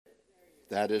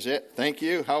That is it. Thank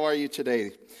you. How are you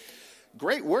today?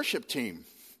 Great worship team.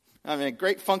 I mean,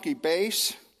 great funky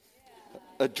bass.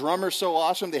 A drummer so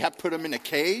awesome they have to put him in a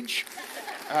cage.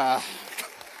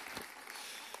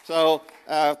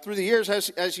 Through the years,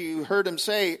 as you heard him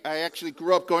say, I actually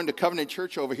grew up going to Covenant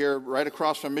Church over here right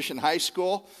across from Mission High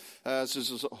School. This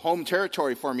is home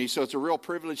territory for me, so it's a real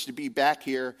privilege to be back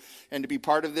here and to be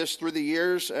part of this. Through the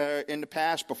years in the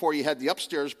past, before you had the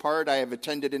upstairs part, I have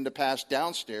attended in the past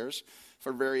downstairs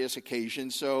for various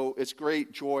occasions, so it's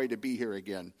great joy to be here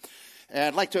again. And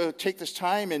I'd like to take this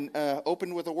time and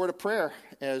open with a word of prayer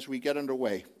as we get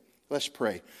underway. Let's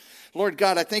pray. Lord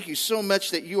God, I thank you so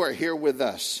much that you are here with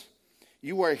us.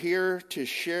 You are here to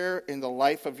share in the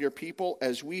life of your people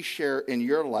as we share in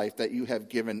your life that you have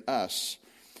given us.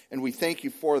 And we thank you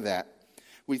for that.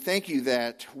 We thank you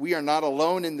that we are not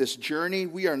alone in this journey.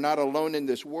 We are not alone in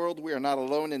this world. We are not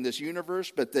alone in this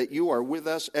universe, but that you are with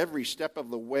us every step of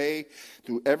the way,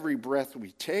 through every breath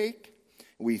we take.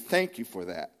 We thank you for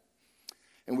that.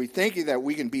 And we thank you that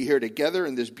we can be here together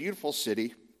in this beautiful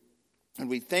city. And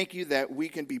we thank you that we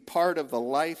can be part of the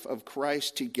life of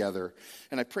Christ together.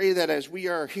 And I pray that as we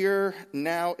are here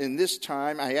now in this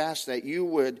time, I ask that you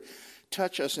would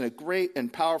touch us in a great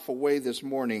and powerful way this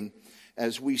morning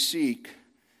as we seek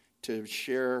to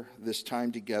share this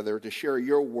time together, to share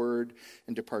your word,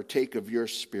 and to partake of your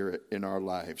spirit in our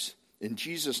lives. In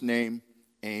Jesus' name,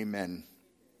 amen.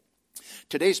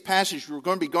 Today's passage, we're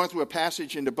going to be going through a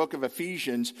passage in the book of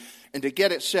Ephesians, and to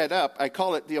get it set up, I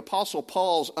call it the Apostle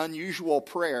Paul's unusual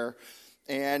prayer,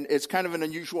 and it's kind of an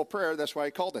unusual prayer, that's why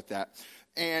I called it that.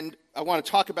 And I want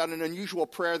to talk about an unusual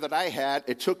prayer that I had.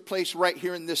 It took place right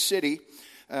here in this city.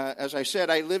 As I said,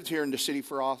 I lived here in the city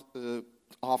for off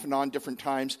and on different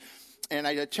times, and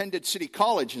I attended City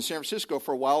College in San Francisco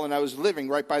for a while, and I was living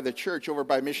right by the church over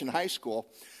by Mission High School.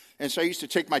 And so I used to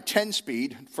take my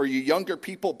 10-speed. For you younger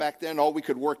people, back then all we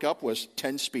could work up was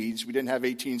 10 speeds. We didn't have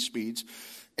 18 speeds.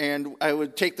 And I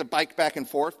would take the bike back and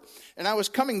forth. And I was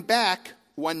coming back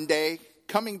one day,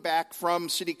 coming back from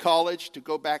City College to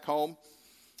go back home.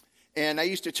 And I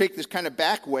used to take this kind of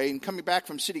back way. And coming back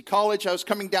from City College, I was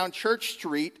coming down Church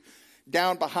Street,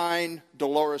 down behind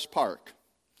Dolores Park.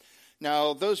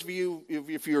 Now, those of you,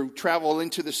 if you travel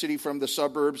into the city from the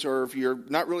suburbs, or if you're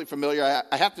not really familiar,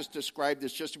 I have to describe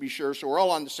this just to be sure, so we're all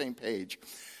on the same page.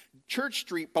 Church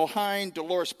Street behind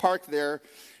Dolores Park there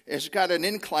has got an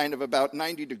incline of about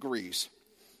 90 degrees.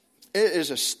 It is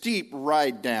a steep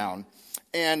ride down.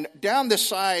 And down the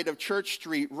side of Church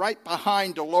Street, right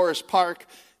behind Dolores Park,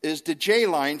 is the J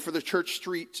line for the Church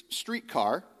Street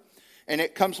streetcar. And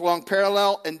it comes along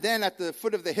parallel, and then at the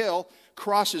foot of the hill,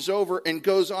 crosses over and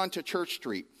goes on to Church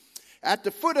Street. At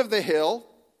the foot of the hill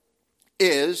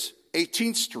is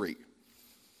 18th Street.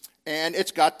 And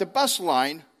it's got the bus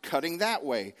line cutting that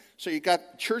way. So you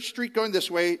got Church Street going this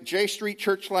way, J Street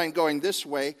Church line going this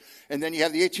way, and then you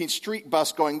have the 18th Street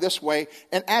bus going this way.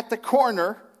 And at the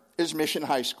corner is Mission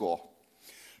High School.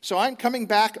 So I'm coming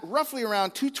back roughly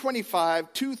around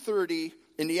 2:25, 2:30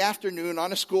 in the afternoon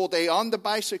on a school day on the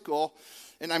bicycle.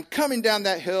 And I'm coming down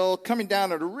that hill, coming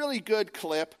down at a really good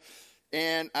clip,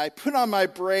 and I put on my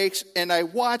brakes, and I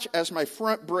watch as my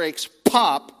front brakes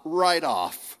pop right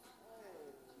off.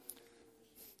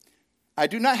 I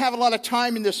do not have a lot of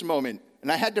time in this moment,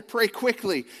 and I had to pray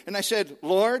quickly. And I said,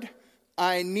 Lord,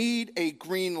 I need a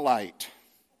green light.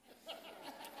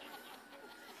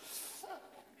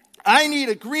 I need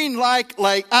a green light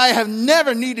like I have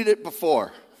never needed it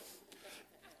before.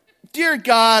 Dear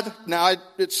God, now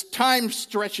it's time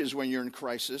stretches when you're in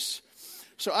crisis.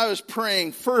 So I was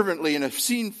praying fervently and have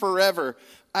seen forever.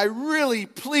 I really,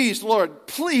 please, Lord,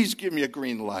 please give me a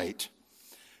green light.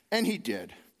 And he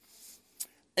did.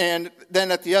 And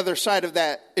then at the other side of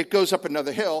that, it goes up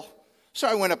another hill. So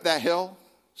I went up that hill,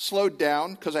 slowed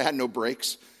down because I had no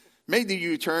brakes, made the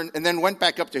U-turn, and then went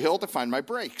back up the hill to find my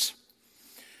brakes.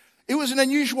 It was an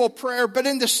unusual prayer, but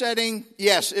in the setting,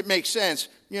 yes, it makes sense.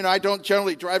 You know, I don't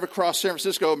generally drive across San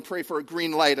Francisco and pray for a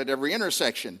green light at every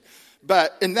intersection.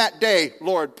 But in that day,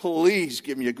 Lord, please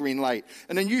give me a green light.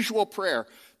 An unusual prayer.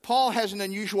 Paul has an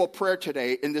unusual prayer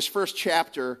today in this first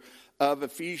chapter of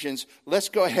Ephesians. Let's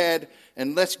go ahead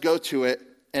and let's go to it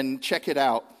and check it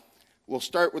out. We'll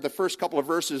start with the first couple of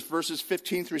verses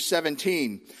 15 through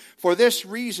 17. For this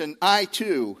reason, I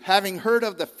too, having heard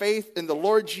of the faith in the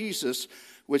Lord Jesus,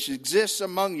 which exists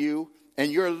among you, and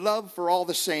your love for all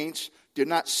the saints, did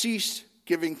not cease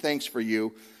giving thanks for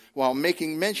you, while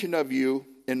making mention of you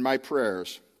in my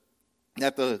prayers,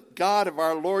 that the God of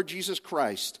our Lord Jesus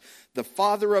Christ, the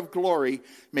Father of glory,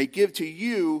 may give to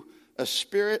you a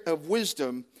spirit of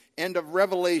wisdom and of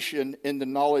revelation in the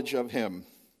knowledge of him,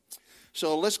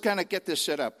 So let's kind of get this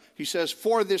set up. He says,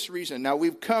 for this reason. Now,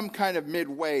 we've come kind of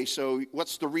midway, so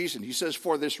what's the reason? He says,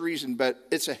 for this reason, but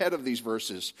it's ahead of these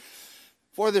verses.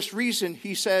 For this reason,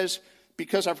 he says,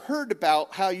 because I've heard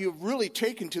about how you've really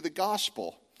taken to the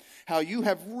gospel, how you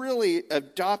have really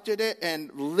adopted it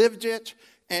and lived it,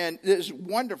 and it is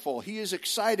wonderful. He is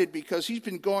excited because he's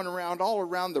been going around all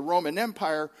around the Roman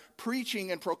Empire preaching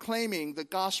and proclaiming the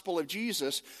gospel of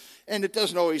Jesus, and it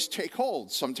doesn't always take hold.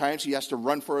 Sometimes he has to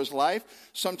run for his life.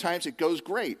 Sometimes it goes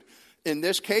great. In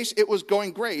this case, it was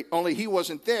going great, only he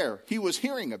wasn't there. He was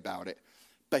hearing about it,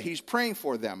 but he's praying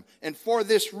for them. And for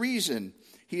this reason,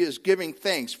 he is giving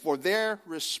thanks for their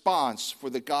response for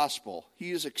the gospel.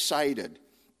 He is excited.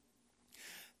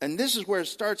 And this is where it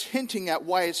starts hinting at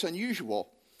why it's unusual.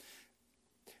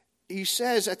 He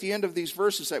says at the end of these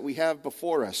verses that we have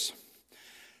before us,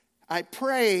 I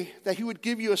pray that he would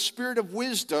give you a spirit of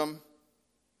wisdom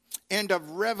and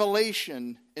of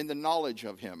revelation in the knowledge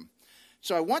of him.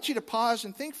 So I want you to pause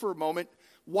and think for a moment,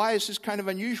 why is this kind of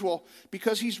unusual?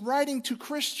 Because he's writing to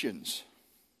Christians.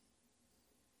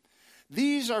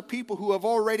 These are people who have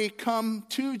already come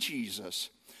to Jesus.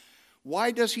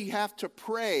 Why does he have to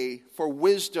pray for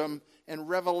wisdom and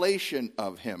revelation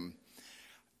of him?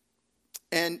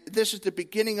 And this is the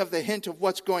beginning of the hint of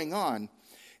what's going on.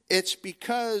 It's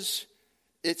because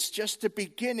it's just the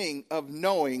beginning of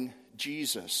knowing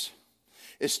Jesus.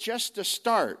 It's just the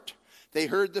start. They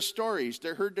heard the stories. They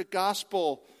heard the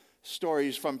gospel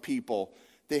stories from people.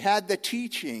 They had the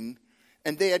teaching,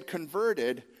 and they had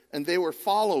converted, and they were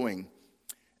following,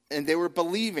 and they were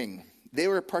believing. They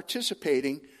were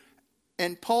participating.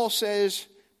 And Paul says,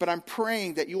 but I'm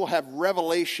praying that you will have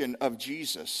revelation of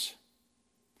Jesus.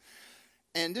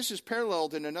 And this is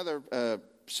paralleled in another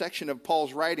section of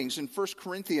Paul's writings in 1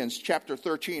 Corinthians chapter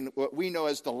 13, what we know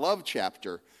as the love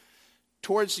chapter.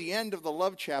 Towards the end of the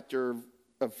love chapter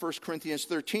of 1 Corinthians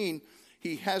 13,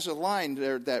 he has a line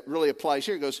there that really applies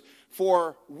here. He goes,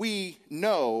 for we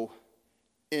know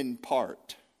in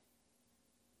part.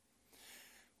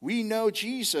 We know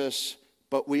Jesus,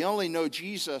 but we only know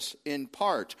Jesus in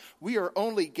part. We are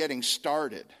only getting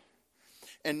started.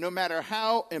 And no matter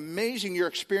how amazing your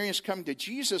experience coming to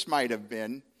Jesus might have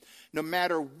been, no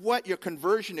matter what your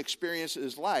conversion experience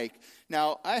is like.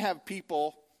 Now, I have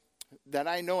people that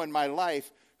I know in my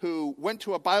life who went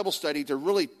to a Bible study to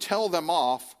really tell them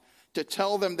off, to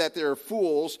tell them that they're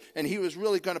fools, and he was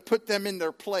really going to put them in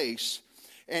their place.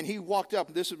 And he walked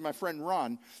up, this is my friend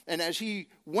Ron, and as he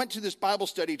went to this Bible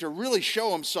study to really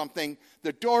show him something,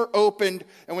 the door opened,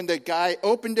 and when the guy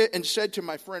opened it and said to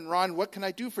my friend Ron, what can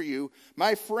I do for you?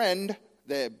 My friend,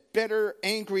 the bitter,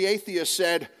 angry atheist,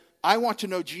 said, I want to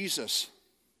know Jesus.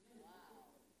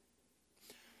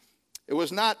 It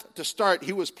was not the start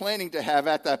he was planning to have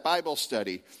at that Bible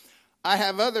study. I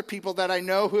have other people that I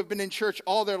know who have been in church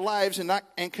all their lives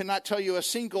and cannot tell you a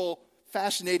single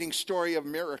fascinating story of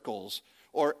miracles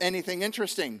or anything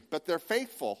interesting, but they're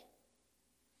faithful.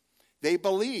 They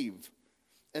believe,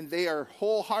 and they are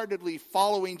wholeheartedly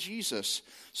following Jesus.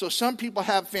 So some people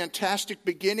have fantastic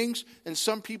beginnings, and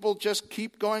some people just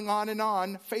keep going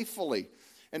on faithfully.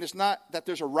 And it's not that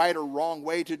there's a right or wrong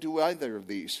way to do either of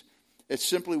these. It's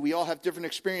simply we all have different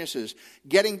experiences.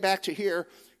 Getting back to here,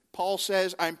 Paul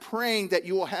says, I'm praying that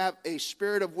you will have a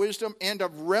spirit of wisdom and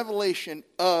of revelation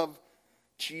of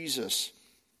Jesus.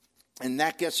 And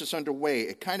that gets us underway.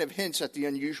 It kind of hints at the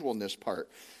unusualness part.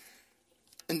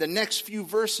 In the next few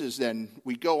verses, then,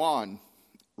 we go on,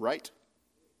 right?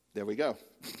 There we go.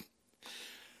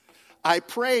 I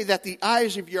pray that the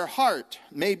eyes of your heart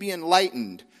may be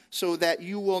enlightened, so that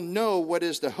you will know what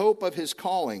is the hope of his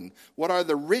calling, what are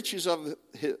the riches of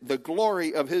the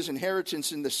glory of his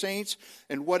inheritance in the saints,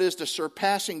 and what is the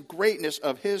surpassing greatness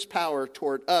of his power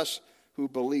toward us who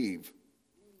believe.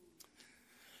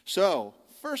 So,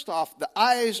 first off, the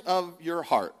eyes of your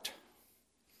heart.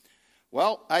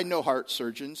 Well, I know heart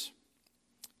surgeons.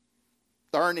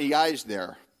 There aren't any eyes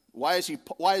there. Why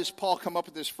does Paul come up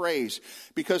with this phrase?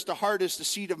 Because the heart is the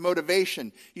seat of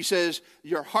motivation. He says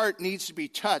your heart needs to be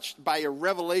touched by a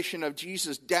revelation of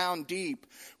Jesus down deep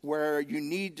where you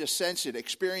need to sense it,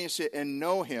 experience it, and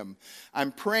know him.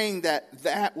 I'm praying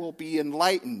that will be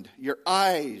enlightened. Your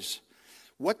eyes.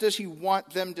 What does he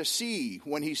want them to see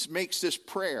when he makes this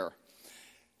prayer?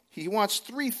 He wants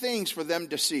three things for them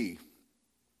to see.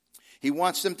 He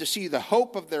wants them to see the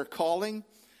hope of their calling,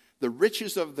 the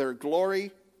riches of their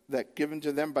glory that given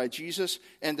to them by Jesus,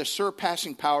 and the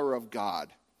surpassing power of God.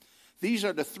 These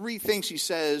are the three things he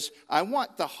says, I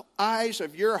want the eyes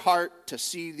of your heart to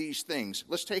see these things.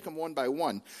 Let's take them one by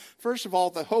one. First of all,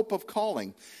 the hope of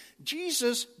calling.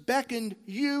 Jesus beckoned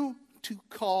you to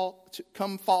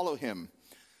come follow him.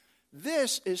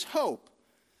 This is hope.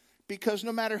 Because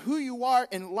no matter who you are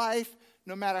in life,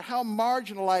 no matter how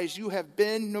marginalized you have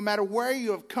been, no matter where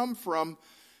you have come from,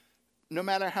 no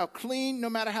matter how clean, no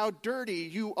matter how dirty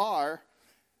you are,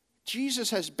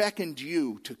 Jesus has beckoned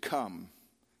you to come.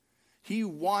 He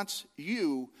wants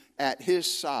you at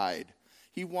his side.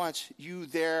 He wants you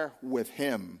there with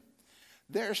him.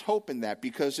 There's hope in that,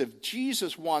 because if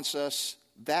Jesus wants us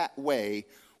that way,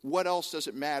 what else does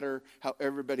it matter how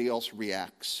everybody else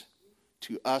reacts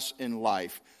to us in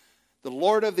life? The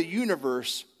Lord of the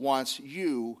universe wants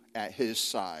you at his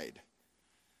side.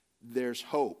 There's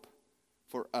hope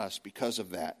for us because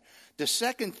of that. The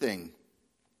second thing,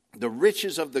 the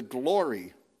riches of the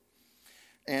glory.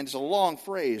 And it's a long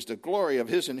phrase, the glory of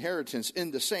his inheritance in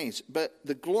the saints. But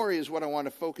the glory is what I want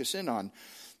to focus in on.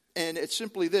 And it's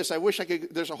simply this. I wish I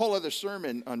could, there's a whole other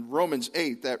sermon on Romans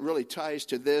 8 that really ties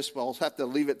to this, but I'll have to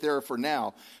leave it there for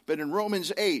now. But in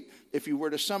Romans 8, if you were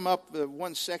to sum up the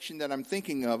one section that I'm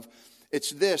thinking of,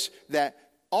 it's this, that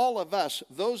all of us,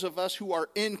 those of us who are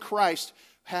in Christ,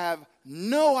 have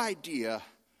no idea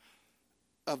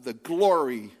of the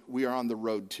glory we are on the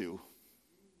road to.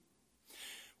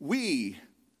 We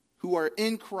who are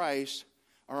in Christ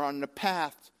are on the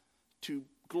path to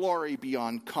glory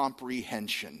beyond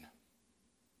comprehension.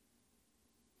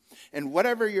 And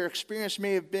whatever your experience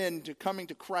may have been to coming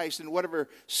to Christ, and whatever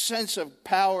sense of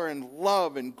power and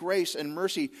love and grace and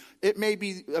mercy, it may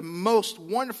be the most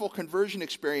wonderful conversion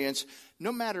experience.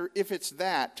 No matter if it's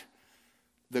that,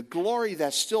 the glory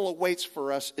that still awaits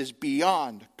for us is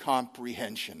beyond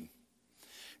comprehension.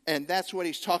 And that's what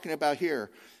he's talking about here.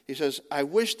 He says, I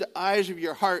wish the eyes of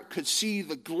your heart could see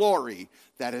the glory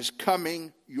that is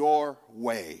coming your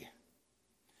way,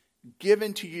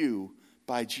 given to you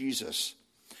by Jesus.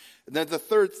 And then the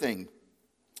third thing,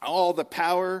 all the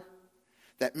power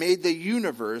that made the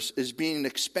universe is being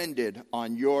expended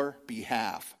on your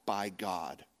behalf by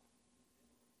God.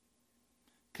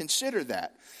 Consider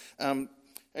that.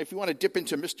 If you want to dip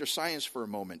into Mr. Science for a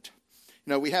moment,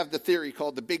 we have the theory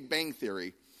called the Big Bang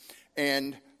Theory.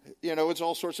 And, it's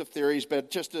all sorts of theories, but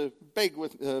just to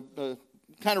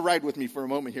kind of ride with me for a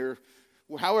moment here.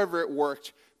 However it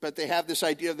worked, but they have this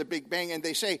idea of the Big Bang, and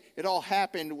they say it all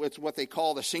happened with what they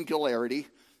call the singularity.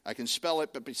 I can spell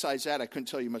it, but besides that, I couldn't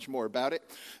tell you much more about it.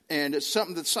 And it's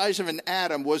something the size of an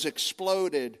atom was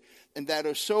exploded, and that it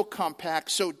was so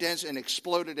compact, so dense, and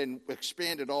exploded and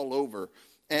expanded all over.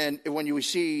 And when you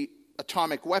see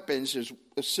atomic weapons, there's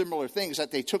similar things,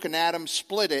 that they took an atom,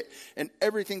 split it, and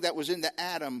everything that was in the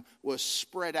atom was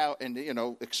spread out and,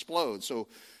 explode. So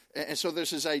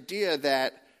there's this idea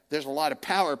that there's a lot of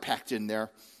power packed in there.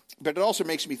 But it also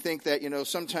makes me think that,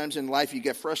 sometimes in life you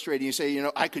get frustrated and you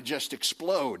say, I could just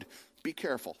explode. Be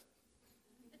careful.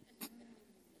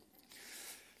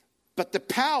 But the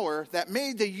power that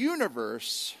made the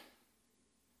universe,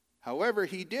 however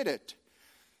he did it,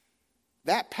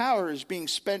 that power is being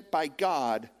spent by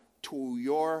God to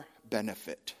your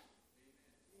benefit.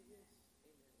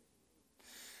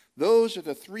 Those are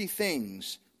the three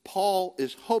things Paul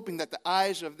is hoping that the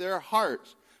eyes of their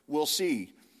hearts will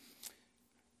see.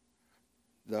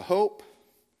 The hope,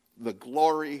 the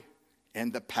glory,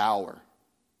 and the power.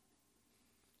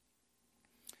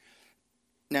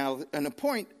 Now, and a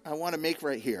point I want to make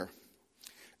right here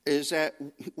is that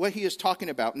what he is talking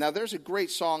about. Now, there's a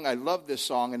great song. I love this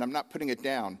song, and I'm not putting it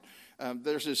down.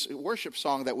 There's this worship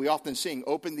song that we often sing,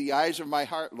 Open the Eyes of My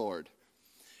Heart, Lord.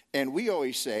 And we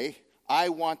always say, I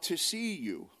want to see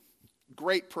you.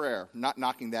 Great prayer. Not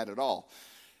knocking that at all.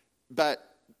 But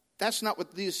that's not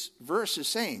what this verse is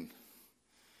saying.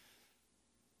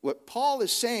 What Paul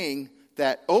is saying,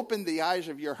 that open the eyes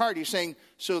of your heart, he's saying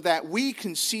so that we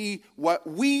can see what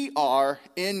we are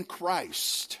in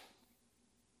Christ.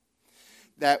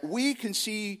 That we can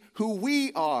see who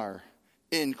we are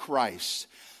in Christ.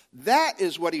 That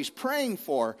is what he's praying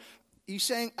for. He's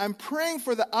saying, I'm praying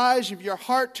for the eyes of your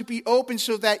heart to be open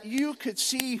so that you could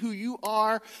see who you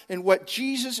are and what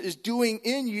Jesus is doing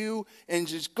in you and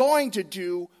is going to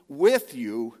do with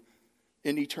you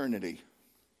in eternity.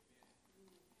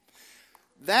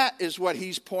 That is what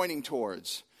he's pointing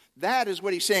towards. That is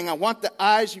what he's saying. I want the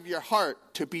eyes of your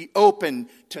heart to be open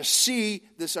to see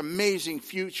this amazing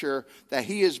future that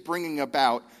he is bringing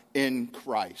about in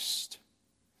Christ.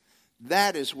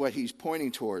 That is what he's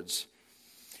pointing towards.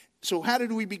 So how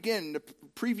did we begin? In the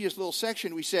previous little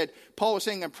section, we said, Paul was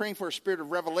saying, I'm praying for a spirit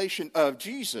of revelation of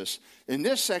Jesus. In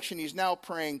this section, he's now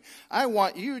praying, I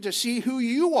want you to see who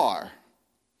you are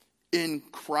in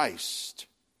Christ.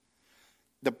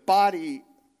 The body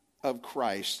of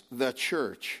Christ, the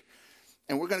church.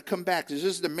 And we're going to come back. This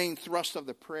is the main thrust of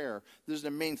the prayer. This is the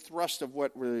main thrust of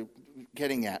what we're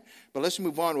getting at. But let's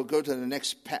move on. We'll go to the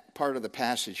next part of the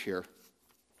passage here.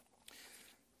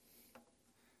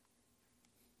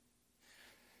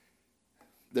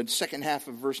 The second half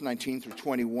of verse 19 through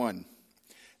 21.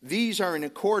 These are in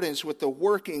accordance with the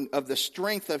working of the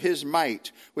strength of his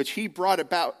might, which he brought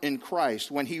about in Christ,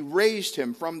 when he raised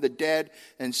him from the dead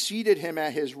and seated him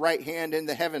at his right hand in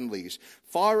the heavenlies,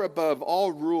 far above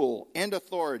all rule and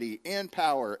authority and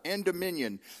power and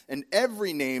dominion, and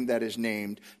every name that is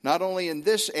named, not only in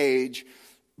this age,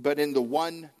 but in the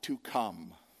one to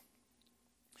come.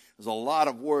 There's a lot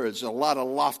of words, a lot of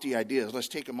lofty ideas. Let's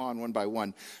take them on one by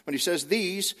one. When he says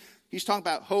these, he's talking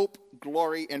about hope,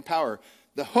 glory, and power.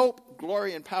 The hope,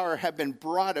 glory, and power have been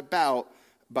brought about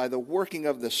by the working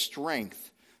of the strength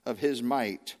of his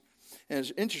might. And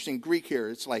it's interesting, Greek here,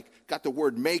 it's like got the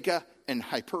word mega and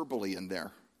hyperbole in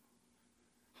there.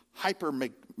 I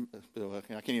can't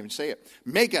even say it.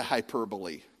 Mega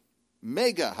hyperbole.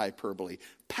 Mega hyperbole.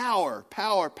 Power,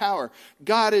 power, power.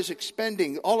 God is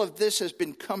expending. All of this has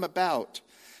been come about.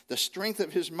 The strength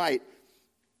of his might.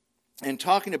 And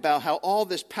talking about how all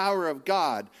this power of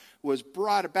God was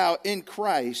brought about in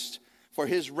Christ for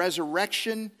his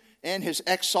resurrection and his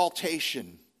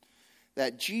exaltation.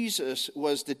 That Jesus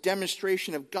was the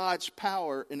demonstration of God's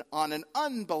power on an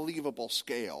unbelievable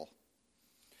scale.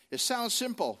 It sounds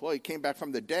simple. Well, he came back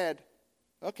from the dead.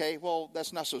 Okay, well,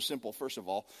 that's not so simple, first of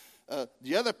all.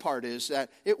 The other part is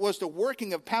that it was the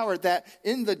working of power that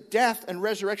in the death and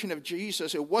resurrection of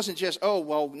Jesus, it wasn't just, oh,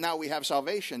 well, now we have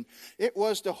salvation. It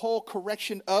was the whole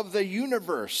correction of the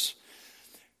universe.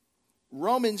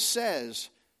 Romans says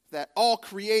that all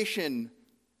creation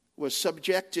was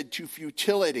subjected to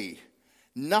futility.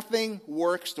 Nothing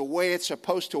works the way it's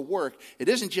supposed to work. It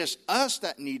isn't just us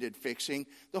that needed fixing.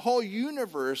 The whole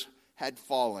universe had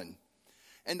fallen.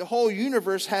 And the whole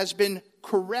universe has been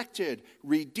corrected,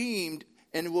 redeemed,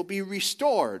 and will be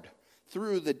restored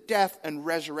through the death and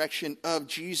resurrection of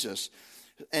Jesus.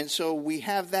 And so we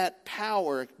have that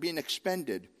power being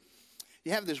expended.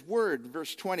 You have this word,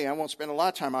 verse 20, I won't spend a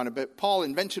lot of time on it, but Paul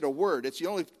invented a word. It's the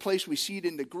only place we see it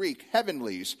in the Greek,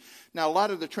 heavenlies. Now, a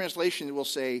lot of the translations will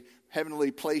say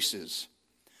heavenly places.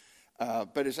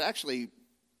 But it's actually,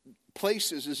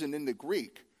 places isn't in the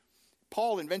Greek.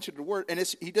 Paul invented a word, and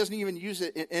he doesn't even use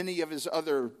it in any of his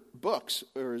other books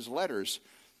or his letters.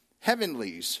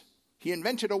 Heavenlies. He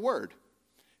invented a word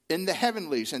in the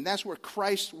heavenlies, and that's where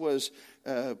Christ was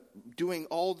doing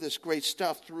all this great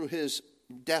stuff through his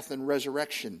death and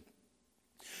resurrection.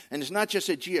 And it's not just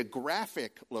a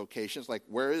geographic location. It's like,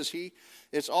 where is he?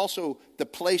 It's also the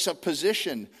place of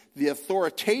position, the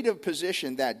authoritative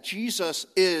position that Jesus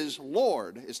is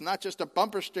Lord. It's not just a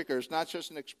bumper sticker. It's not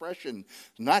just an expression.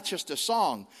 It's not just a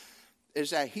song.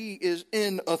 It's that he is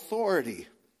in authority.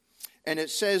 And it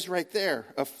says right there,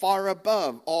 far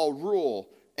above all rule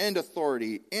and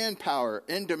authority and power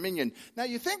and dominion. Now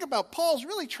you think about Paul's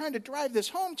really trying to drive this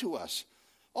home to us.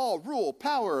 All rule,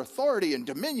 power, authority, and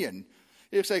dominion.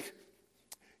 It's like,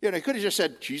 he could have just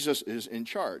said, Jesus is in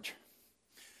charge.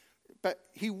 But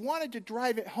he wanted to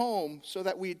drive it home so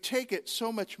that we'd take it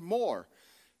so much more.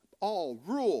 All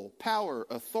rule, power,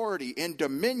 authority, and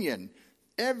dominion.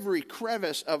 Every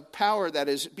crevice of power that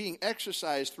is being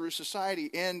exercised through society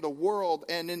and the world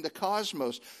and in the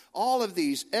cosmos. All of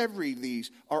these,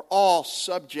 these are all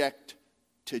subject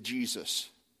to Jesus.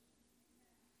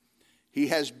 He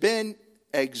has been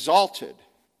exalted.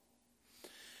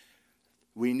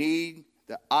 We need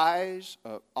the eyes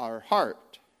of our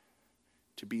heart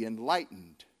to be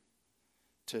enlightened,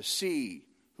 to see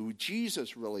who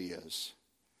Jesus really is.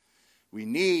 We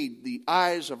need the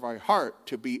eyes of our heart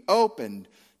to be opened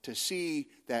to see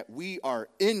that we are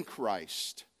in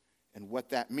Christ and what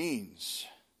that means.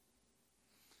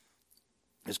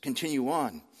 Let's continue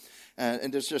on.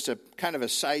 And there's just a kind of a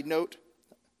side note.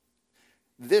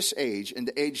 This age and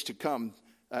the age to come,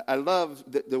 I love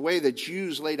the way the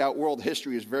Jews laid out world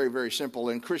history is very, very simple.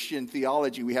 In Christian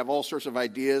theology, we have all sorts of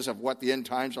ideas of what the end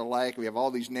times are like. We have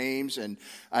all these names and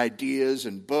ideas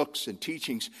and books and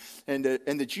teachings. And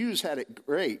the Jews had it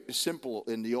great, simple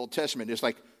in the Old Testament. It's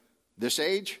like, this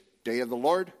age, day of the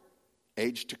Lord,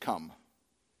 age to come.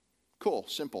 Cool,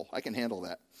 simple. I can handle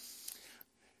that.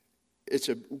 It's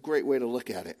a great way to look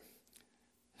at it.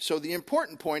 So the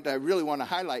important point I really want to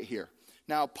highlight here.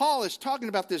 Now, Paul is talking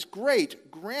about this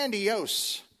great,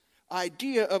 grandiose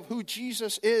idea of who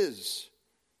Jesus is.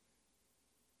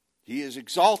 He is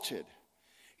exalted.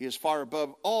 He is far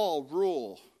above all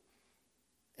rule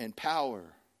and power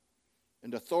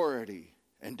and authority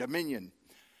and dominion.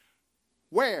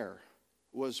 Where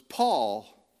was Paul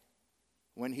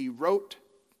when he wrote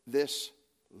this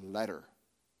letter.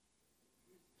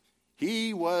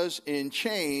 He was in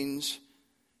chains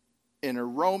in a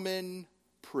Roman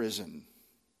prison.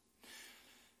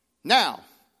 Now,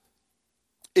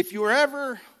 if you were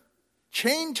ever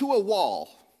chained to a wall,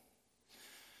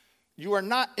 you are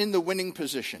not in the winning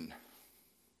position,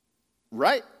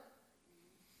 right?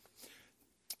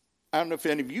 I don't know if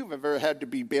any of you have ever had to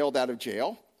be bailed out of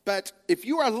jail, but if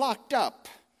you are locked up,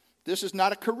 this is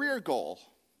not a career goal.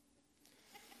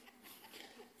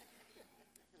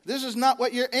 This is not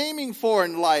what you're aiming for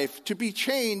in life, to be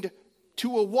chained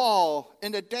to a wall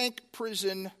in a dank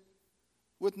prison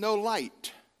with no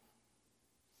light,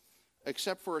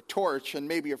 except for a torch and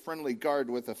maybe a friendly guard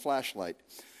with a flashlight.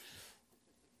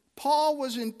 Paul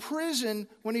was in prison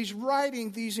when he's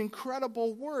writing these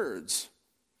incredible words.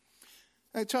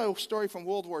 I tell you a story from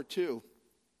World War II.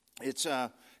 It's,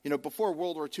 before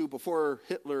World War II, before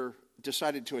Hitler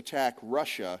decided to attack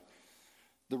Russia,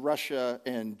 Russia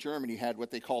and Germany had what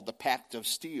they called the Pact of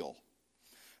Steel.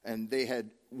 And they had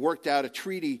worked out a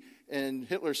treaty, and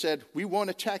Hitler said, we won't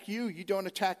attack you, you don't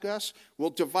attack us, we'll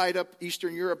divide up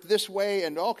Eastern Europe this way,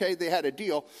 and okay, they had a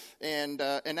deal. And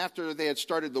after they had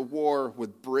started the war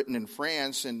with Britain and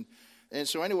France, and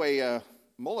so anyway,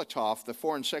 Molotov, the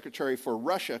foreign secretary for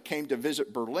Russia, came to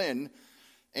visit Berlin,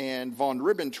 and von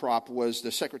Ribbentrop was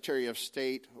the Secretary of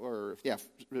State,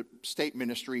 State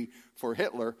Ministry for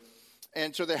Hitler.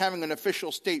 And so they're having an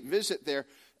official state visit there.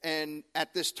 And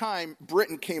at this time,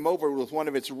 Britain came over with one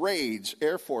of its raids,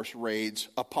 Air Force raids,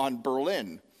 upon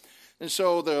Berlin. And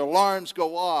so the alarms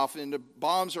go off and the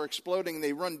bombs are exploding. And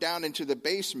they run down into the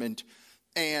basement.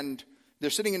 And they're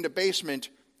sitting in the basement.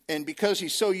 And because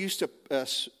he's so used to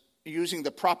using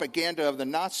the propaganda of the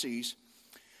Nazis,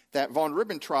 that von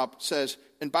Ribbentrop says,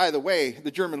 and by the way, the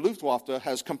German Luftwaffe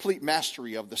has complete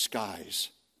mastery of the skies.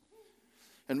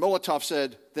 And Molotov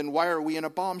said, then why are we in a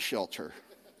bomb shelter?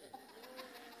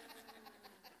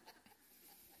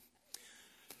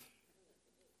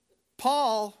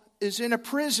 Paul is in a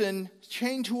prison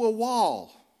chained to a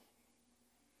wall.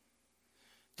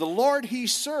 The Lord he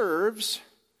serves,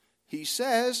 he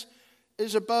says,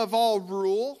 is above all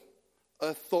rule,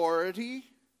 authority,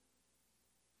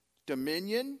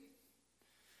 dominion.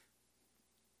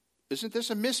 Isn't this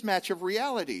a mismatch of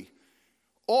reality?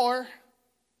 Or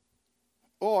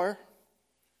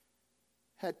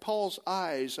had Paul's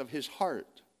eyes of his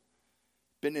heart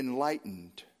been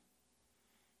enlightened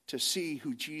to see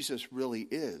who Jesus really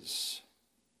is?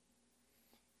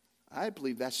 I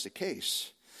believe that's the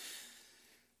case.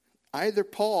 Either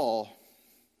Paul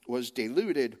was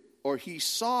deluded or he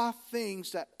saw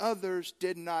things that others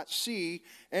did not see.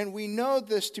 And we know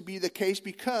this to be the case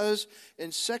because in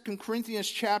 2 Corinthians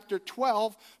chapter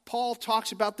 12, Paul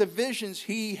talks about the visions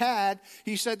he had.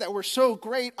 He said that were so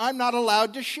great, I'm not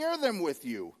allowed to share them with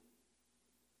you.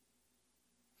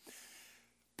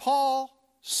 Paul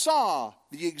saw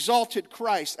the exalted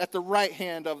Christ at the right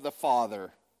hand of the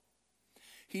Father.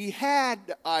 He had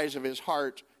the eyes of his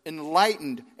heart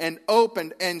enlightened and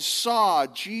opened and saw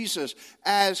Jesus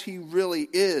as he really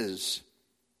is.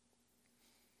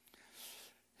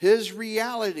 His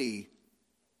reality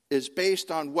is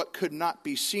based on what could not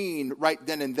be seen right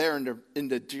then and there in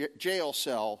the jail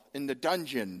cell, in the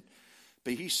dungeon.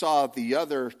 But he saw the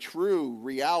other true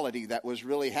reality that was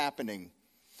really happening.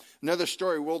 Another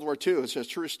story, World War II, it's a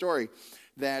true story,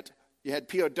 that you had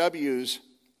POWs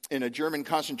in a German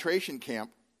concentration camp,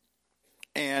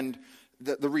 and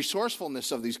the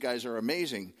resourcefulness of these guys are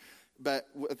amazing. But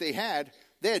what they had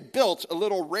built a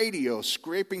little radio,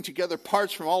 scraping together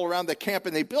parts from all around the camp,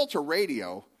 and they built a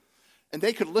radio, and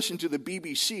they could listen to the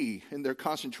BBC in their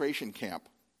concentration camp.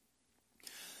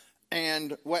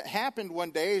 And what happened one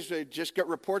day is they just got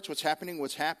reports what's happening,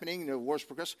 the war's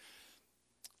progress.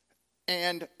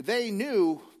 And they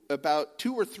knew about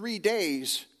 2 or 3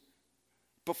 days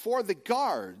before the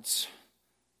guards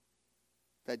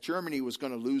that Germany was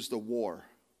going to lose the war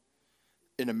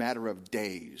in a matter of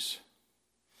days.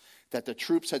 That the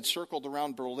troops had circled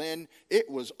around Berlin. It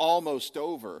was almost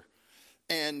over.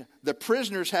 And the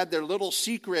prisoners had their little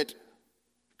secret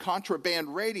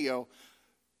contraband radio.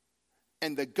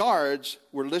 And the guards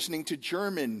were listening to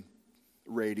German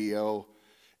radio,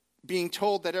 being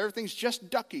told that everything's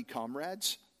just ducky,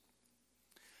 comrades.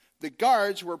 The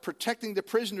guards were protecting the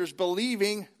prisoners,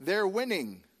 believing they're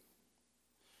winning.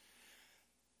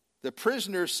 The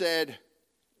prisoners said,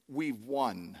 we've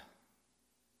won.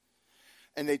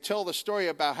 And they tell the story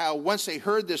about how once they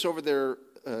heard this over their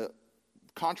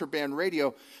contraband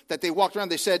radio, that they walked around,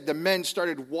 they said the men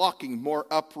started walking more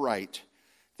upright.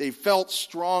 They felt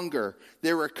stronger.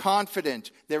 They were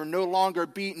confident. They were no longer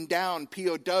beaten down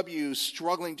POWs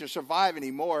struggling to survive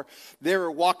anymore. They were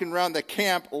walking around the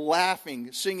camp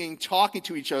laughing, singing, talking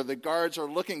to each other. The guards are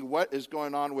looking what is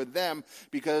going on with them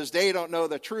because they don't know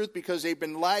the truth because they've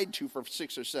been lied to for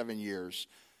 6 or 7 years.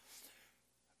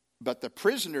 But the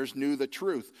prisoners knew the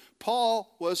truth.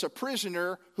 Paul was a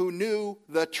prisoner who knew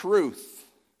the truth.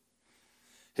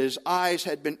 His eyes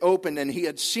had been opened and he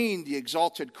had seen the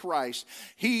exalted Christ.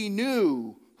 He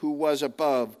knew who was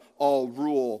above all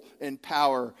rule and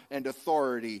power and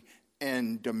authority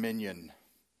and dominion.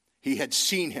 He had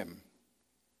seen him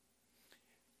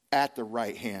at the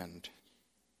right hand.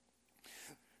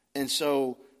 And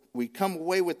so we come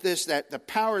away with this, that the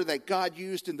power that God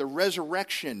used in the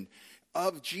resurrection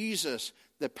of Jesus,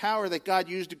 the power that God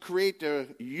used to create the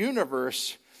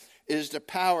universe, is the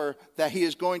power that he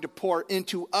is going to pour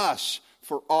into us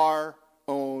for our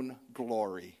own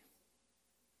glory.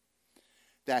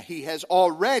 That he has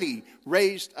already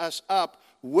raised us up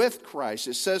with Christ.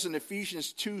 It says in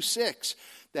Ephesians 2:6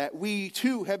 that we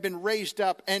too have been raised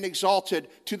up and exalted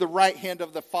to the right hand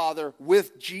of the Father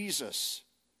with Jesus.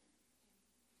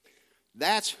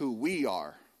 That's who we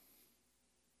are.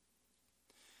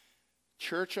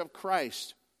 Church of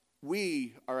Christ,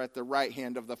 we are at the right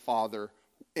hand of the Father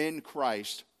in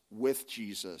Christ with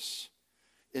Jesus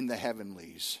in the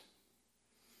heavenlies.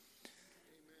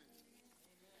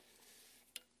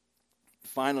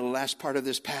 Finally, the last part of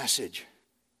this passage.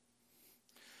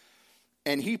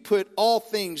 And he put all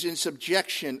things in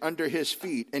subjection under his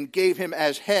feet and gave him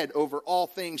as head over all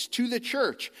things to the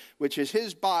church, which is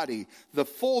his body, the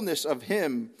fullness of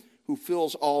him who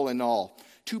fills all in all.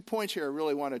 2 points here I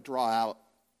really want to draw out.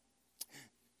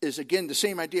 Is again the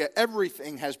same idea.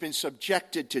 Everything has been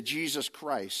subjected to Jesus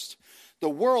Christ. The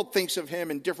world thinks of him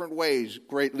in different ways.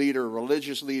 Great leader,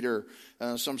 religious leader.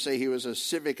 Some say he was a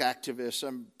civic activist,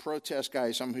 some protest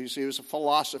guy. Some who say he was a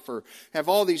philosopher. Have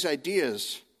all these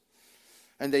ideas.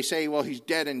 And they say, well, he's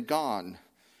dead and gone.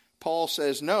 Paul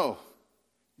says, no,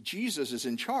 Jesus is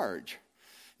in charge.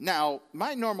 Now,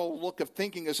 my normal look of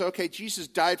thinking is, okay, Jesus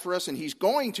died for us and he's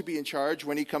going to be in charge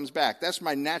when he comes back. That's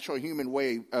my natural human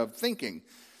way of thinking.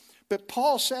 But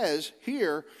Paul says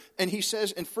here, and he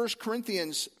says in 1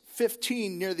 Corinthians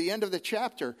 15, near the end of the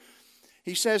chapter,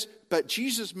 he says, but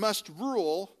Jesus must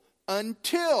rule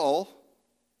until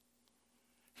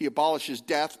he abolishes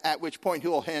death, at which point he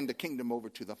will hand the kingdom over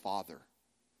to the Father.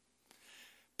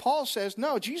 Paul says,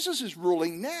 no, Jesus is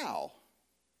ruling now.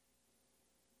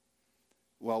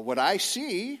 Well, what I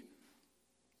see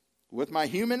with my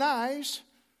human eyes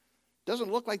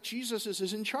doesn't look like Jesus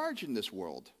is in charge in this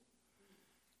world.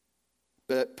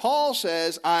 But Paul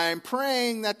says, I'm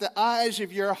praying that the eyes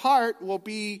of your heart will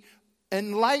be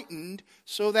enlightened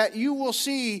so that you will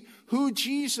see who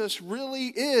Jesus really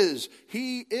is.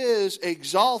 He is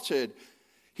exalted.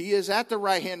 He is at the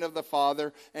right hand of the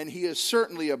Father, and he is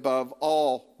certainly above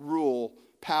all rule,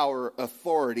 power,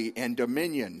 authority, and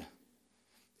dominion.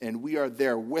 And we are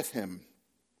there with him.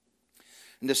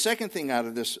 And the second thing out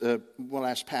of this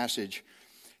last passage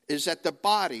is that the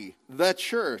body, the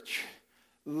church,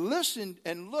 listen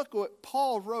and look what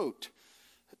Paul wrote.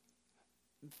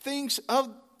 Things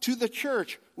to the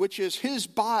church, which is his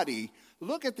body.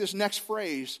 Look at this next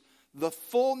phrase. The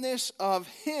fullness of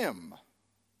him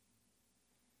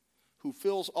who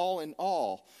fills all in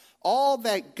all. All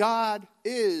that God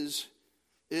is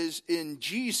in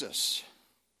Jesus.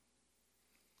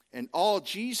 And all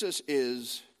Jesus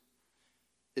is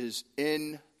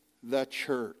in the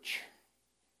church.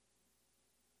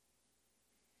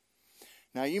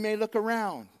 Now you may look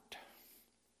around.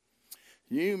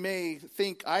 You may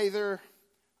think either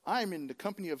I'm in the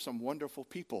company of some wonderful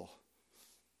people.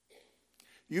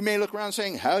 You may look around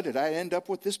saying, how did I end up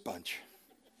with this bunch?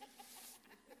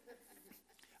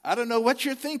 I don't know what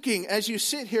you're thinking as you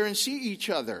sit here and see each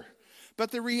other.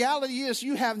 But the reality is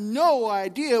you have no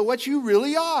idea what you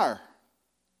really are.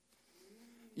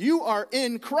 You are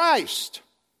in Christ.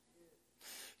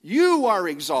 You are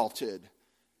exalted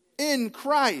in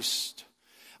Christ.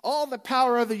 All the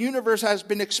power of the universe has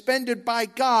been expended by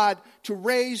God to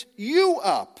raise you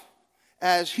up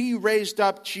as he raised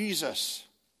up Jesus.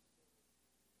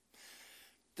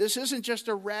 This isn't just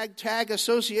a ragtag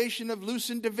association of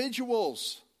loose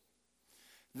individuals.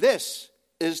 This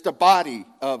is the body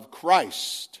of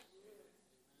Christ.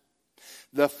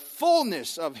 The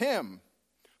fullness of him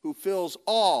who fills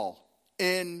all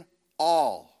in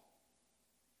all.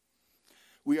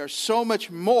 We are so much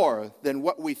more than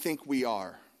what we think we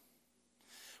are.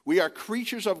 We are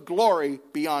creatures of glory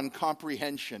beyond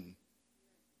comprehension.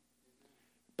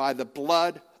 By the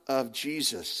blood of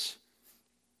Jesus,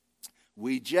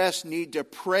 We just need to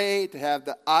pray to have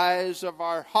the eyes of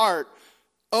our heart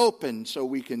open so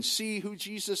we can see who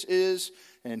Jesus is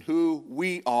and who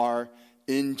we are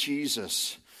in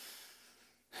Jesus.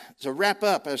 So wrap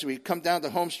up, as we come down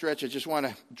the home stretch, I just want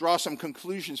to draw some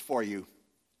conclusions for you.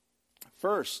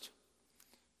 First,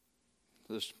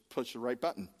 let's push the right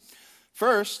button.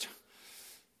 First,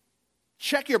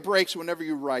 check your brakes whenever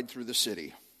you ride through the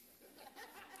city.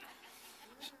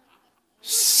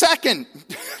 Second,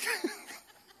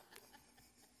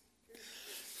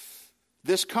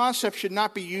 this concept should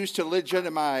not be used to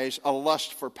legitimize a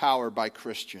lust for power by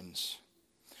Christians.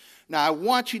 Now, I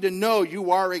want you to know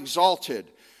you are exalted,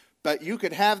 but you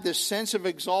could have this sense of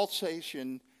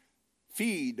exaltation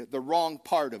feed the wrong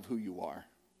part of who you are.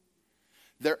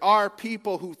 There are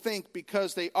people who think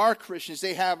because they are Christians,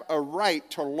 they have a right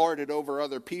to lord it over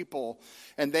other people,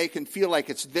 and they can feel like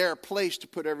it's their place to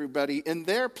put everybody in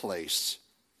their place.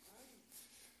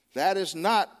 That is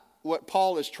not what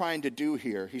Paul is trying to do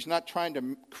here. He's not trying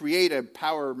to create a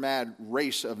power-mad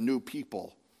race of new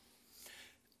people.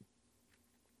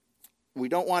 We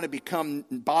don't want to become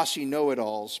bossy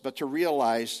know-it-alls, but to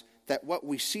realize that what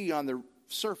we see on the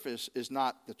surface is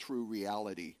not the true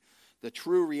reality. The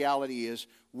true reality is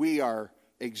we are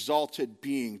exalted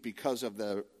beings because of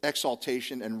the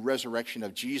exaltation and resurrection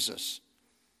of Jesus.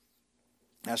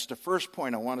 That's the first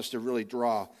point I want us to really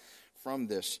draw from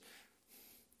this.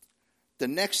 The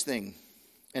next thing,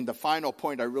 and the final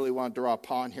point I really want to draw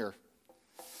upon here,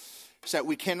 is that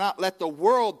we cannot let the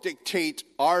world dictate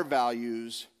our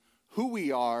values, who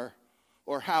we are,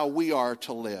 or how we are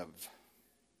to live.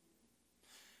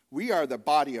 We are the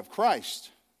body of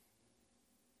Christ.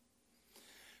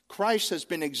 Christ has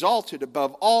been exalted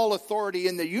above all authority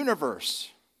in the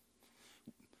universe.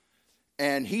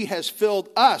 And he has filled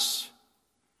us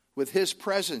with his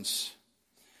presence.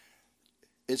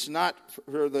 It's not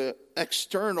for the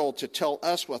external to tell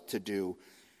us what to do,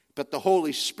 but the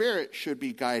Holy Spirit should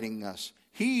be guiding us.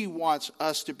 He wants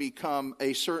us to become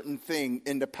a certain thing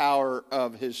in the power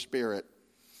of his Spirit.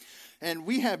 And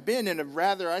we have been in a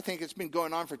rather, I think it's been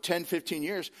going on for 10, 15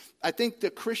 years. I think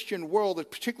the Christian world,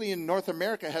 particularly in North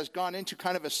America, has gone into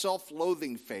kind of a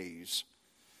self-loathing phase.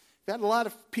 We've had a lot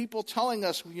of people telling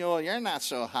us, you're not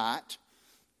so hot.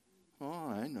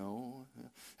 Oh, I know.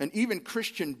 And even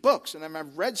Christian books, and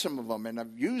I've read some of them, and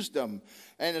I've used them,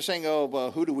 and they're saying, oh,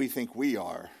 well, who do we think we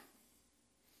are?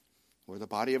 We're the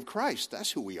body of Christ.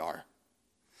 That's who we are.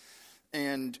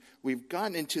 And we've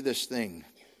gotten into this thing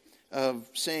of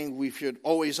saying we should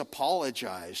always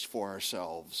apologize for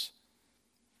ourselves.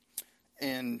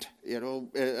 And,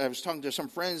 I was talking to some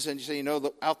friends, and you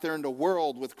say, out there in the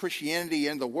world, with Christianity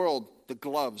in the world, the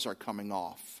gloves are coming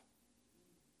off.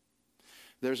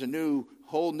 There's a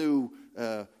whole new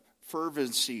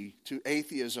fervency to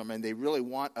atheism, and they really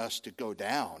want us to go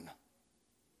down.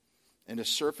 And it's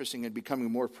surfacing and becoming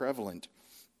more prevalent.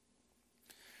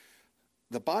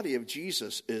 The body of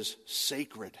Jesus is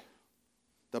sacred.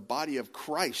 The body of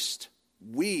Christ,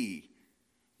 we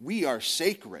are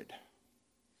sacred.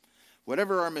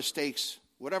 Whatever our mistakes,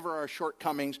 whatever our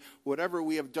shortcomings, whatever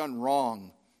we have done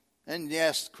wrong. And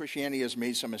yes, Christianity has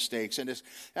made some mistakes. And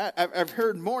I've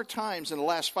heard more times in the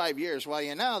last 5 years,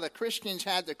 the Christians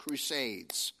had the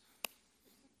Crusades.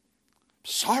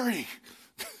 Sorry.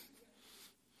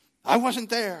 I wasn't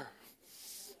there.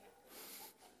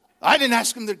 I didn't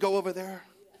ask them to go over there.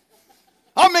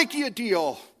 I'll make you a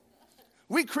deal.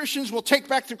 We Christians will take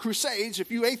back the Crusades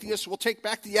if you atheists will take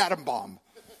back the atom bomb.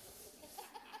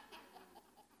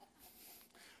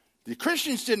 The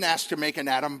Christians didn't ask to make an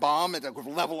atom bomb that would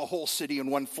level a whole city in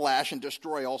one flash and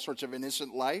destroy all sorts of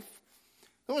innocent life.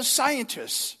 It was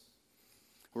scientists.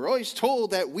 We're always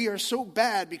told that we are so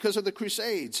bad because of the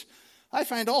Crusades. I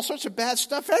find all sorts of bad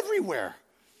stuff everywhere.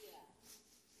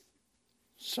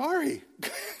 Sorry.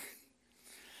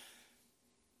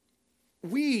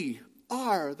 We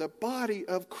are the body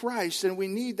of Christ, and we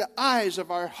need the eyes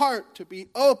of our heart to be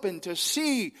open to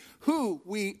see who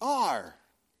we are.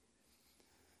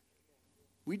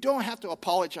 We don't have to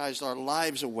apologize our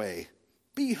lives away.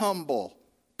 Be humble.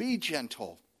 Be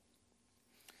gentle.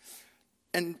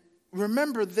 And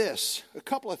remember this, a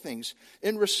couple of things.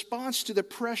 In response to the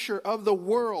pressure of the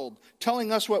world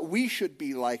telling us what we should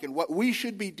be like and what we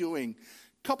should be doing,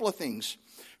 a couple of things.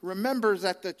 Remember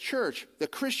that the church, the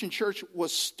Christian church,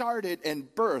 was started and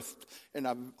birthed in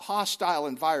a hostile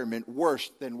environment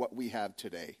worse than what we have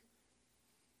today.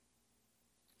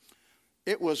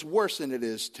 It was worse than it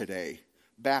is today,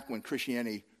 back when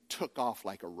Christianity took off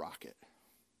like a rocket.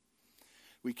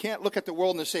 We can't look at the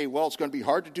world and say, well, it's going to be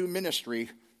hard to do ministry.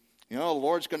 The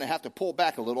Lord's going to have to pull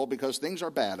back a little because things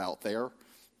are bad out there.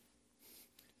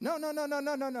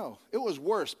 No. It was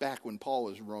worse back when Paul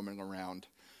was roaming around.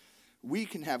 We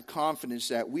can have confidence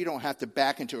that we don't have to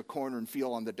back into a corner and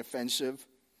feel on the defensive.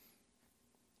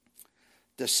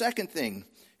 The second thing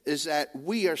is that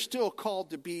we are still called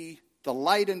to be the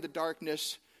light in the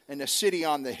darkness and a city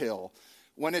on the hill.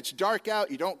 When it's dark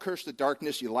out, you don't curse the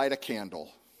darkness, you light a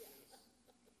candle.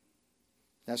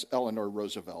 That's Eleanor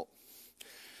Roosevelt.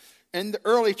 In the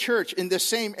early church, in the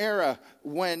same era,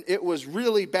 when it was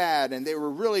really bad and they were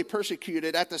really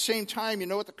persecuted, at the same time, you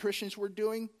know what the Christians were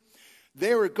doing?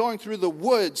 They were going through the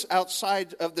woods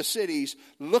outside of the cities,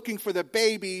 looking for the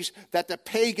babies that the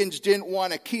pagans didn't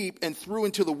want to keep and threw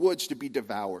into the woods to be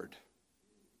devoured.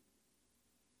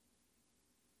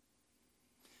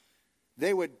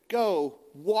 They would go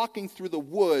walking through the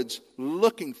woods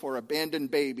looking for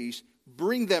abandoned babies,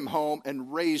 bring them home,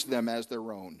 and raise them as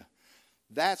their own.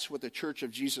 That's what the Church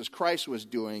of Jesus Christ was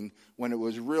doing when it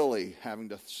was really having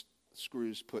the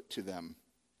screws put to them.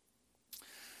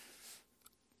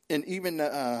 And even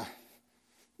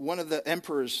one of the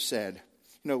emperors said,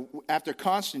 after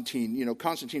Constantine,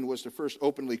 Constantine was the first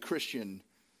openly Christian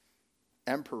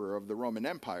emperor of the Roman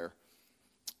Empire.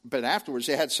 But afterwards,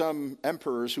 they had some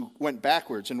emperors who went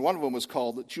backwards, and one of them was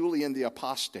called Julian the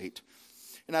Apostate.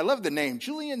 And I love the name,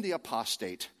 Julian the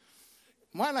Apostate.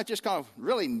 Why not just call him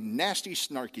really nasty,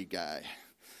 snarky guy?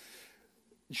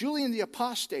 Julian the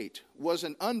Apostate was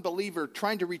an unbeliever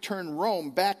trying to return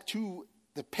Rome back to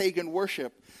the pagan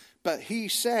worship. But he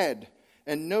said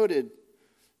and noted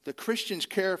the Christians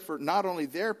care for not only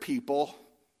their people,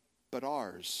 but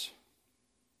ours.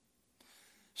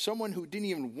 Someone who didn't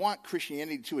even want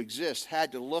Christianity to exist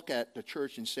had to look at the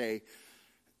church and say,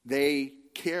 they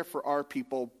care for our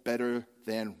people better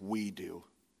than we do.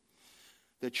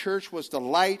 The church was the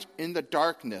light in the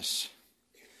darkness.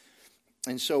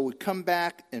 And so we come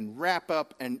back and wrap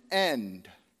up and end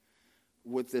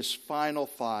with this final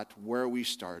thought where we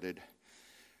started.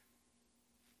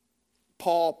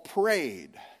 Paul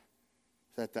prayed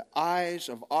that the eyes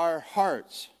of our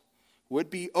hearts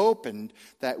would be opened,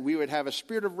 that we would have a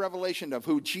spirit of revelation of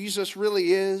who Jesus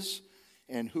really is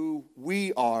and who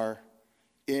we are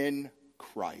in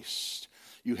Christ.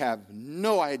 You have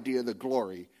no idea the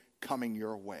glory coming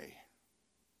your way.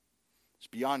 It's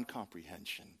beyond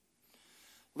comprehension.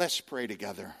 Let's pray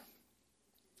together.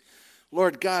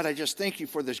 Lord God, I just thank you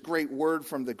for this great word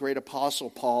from the great apostle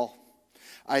Paul.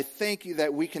 I thank you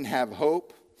that we can have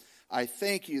hope. I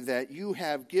thank you that you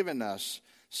have given us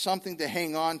something to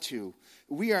hang on to.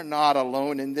 We are not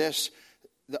alone in this.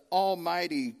 The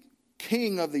Almighty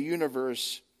King of the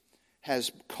universe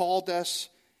has called us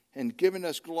and given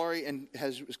us glory and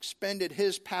has expended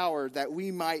his power that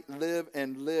we might live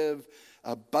and live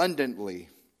abundantly.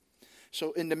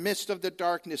 So in the midst of the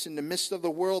darkness, in the midst of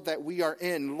the world that we are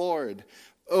in, Lord,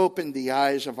 open the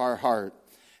eyes of our heart.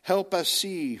 Help us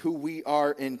see who we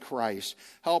are in Christ.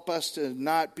 Help us to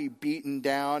not be beaten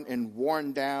down and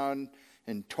worn down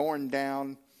and torn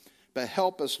down, but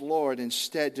help us, Lord,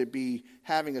 instead to be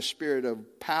having a spirit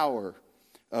of power,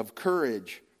 of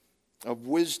courage, of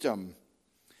wisdom,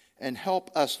 and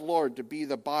help us, Lord, to be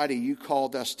the body you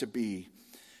called us to be.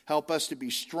 Help us to be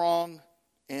strong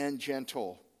and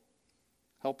gentle.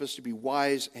 Help us to be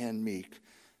wise and meek.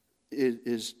 It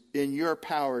is in your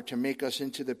power to make us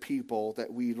into the people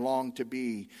that we long to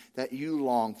be, that you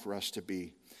long for us to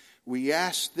be. We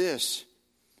ask this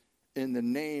in the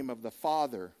name of the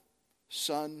Father,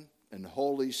 Son, and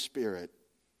Holy Spirit.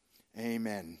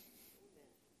 Amen.